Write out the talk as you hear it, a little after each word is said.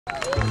We're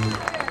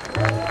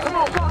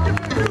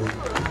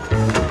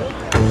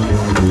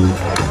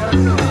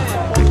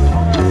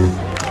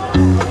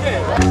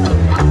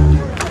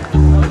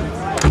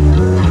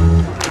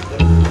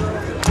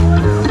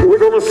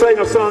going to sing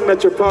a song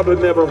that you probably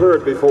never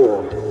heard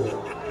before.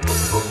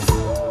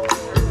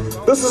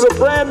 This is a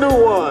brand new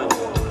one.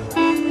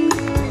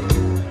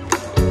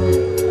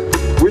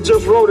 We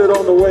just wrote it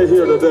on the way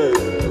here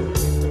today.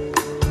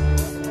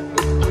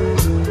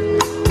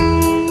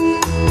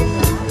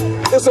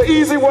 It's an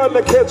easy one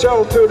to catch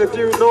on to, and if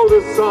you know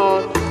this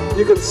song,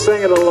 you can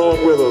sing it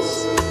along with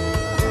us.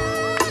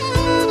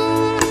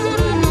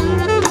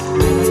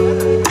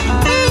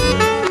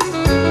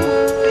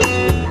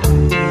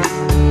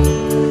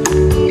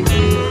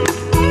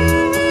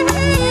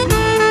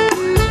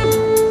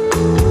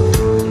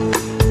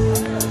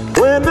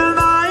 When the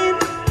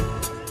night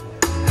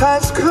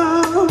has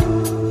come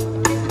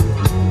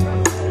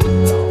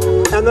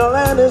and the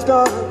land is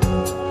dark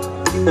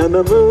and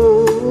the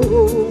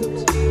moon's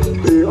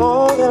the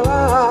only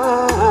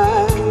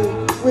light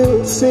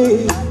we'll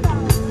see.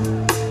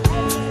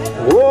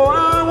 Oh,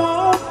 I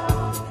won't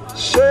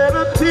shed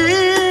a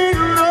tear,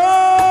 no,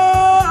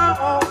 I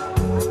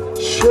won't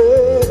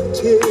shed a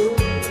tear,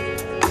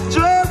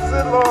 just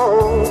as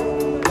long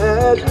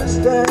as you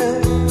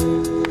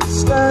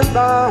stand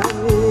by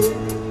me.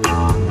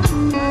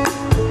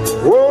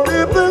 Oh,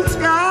 if the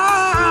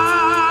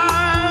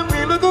sky we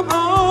look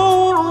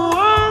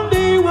upon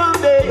one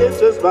day it's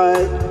just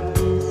like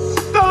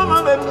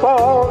storm and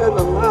fall in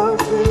the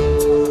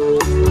mountain,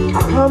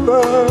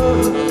 crumble,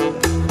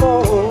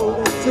 fall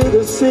into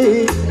the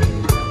sea.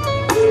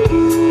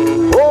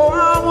 Oh,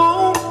 I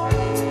won't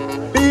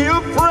be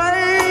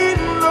afraid,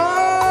 no,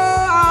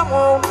 I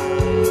won't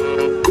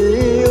be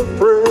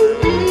afraid,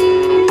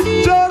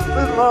 just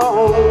as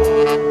long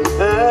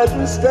as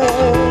you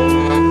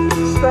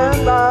stand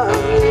by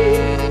me.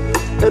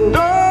 And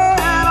no,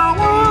 and I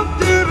want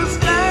you to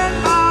stand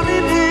by me,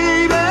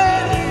 baby.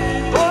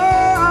 Oh,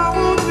 I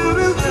want you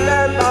to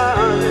stand by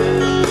me.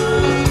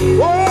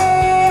 Oh,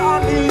 I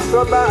need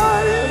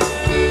somebody.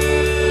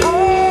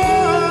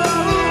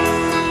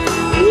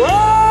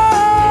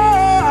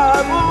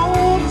 I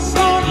want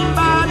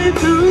somebody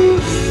to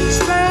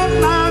stand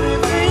by me,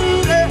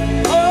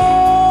 baby.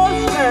 Oh,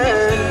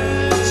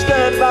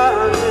 stand by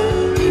me.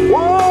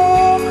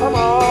 Oh, come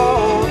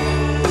on,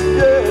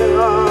 yeah,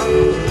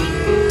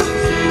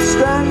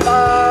 stand by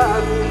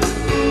me.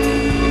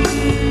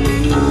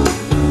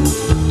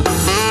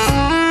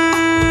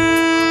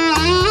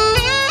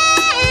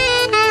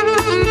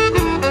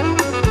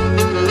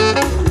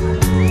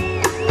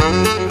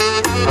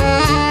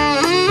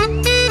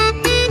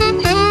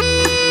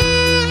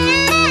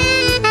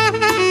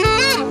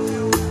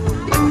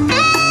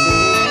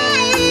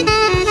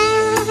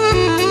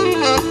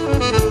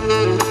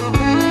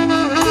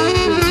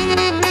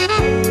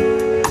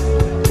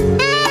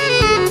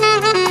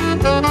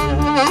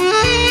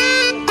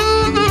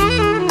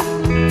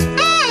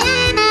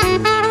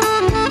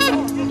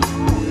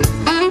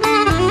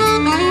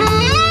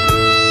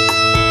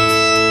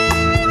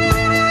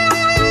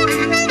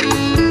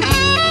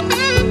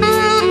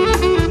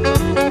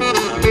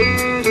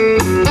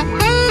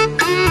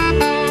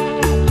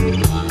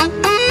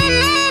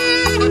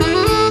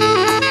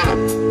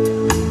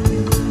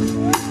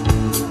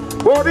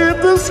 What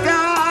if the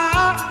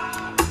sky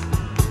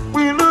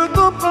we look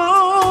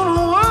upon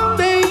one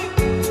day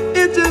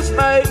it just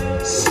might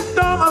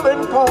stumble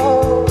and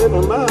fall in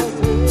a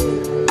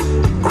mountain,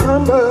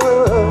 crumble,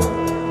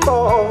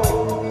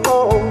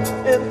 fall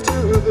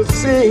into the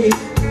sea.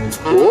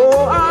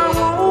 Oh, I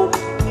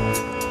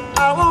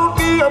won't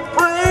be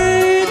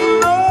afraid,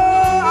 no,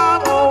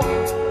 I won't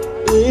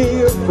be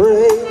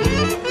afraid,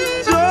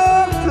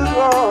 just as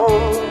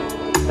long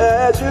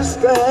as you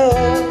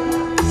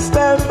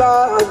stand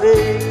by me.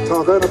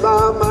 Talking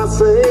about my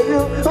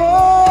Savior,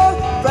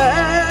 oh,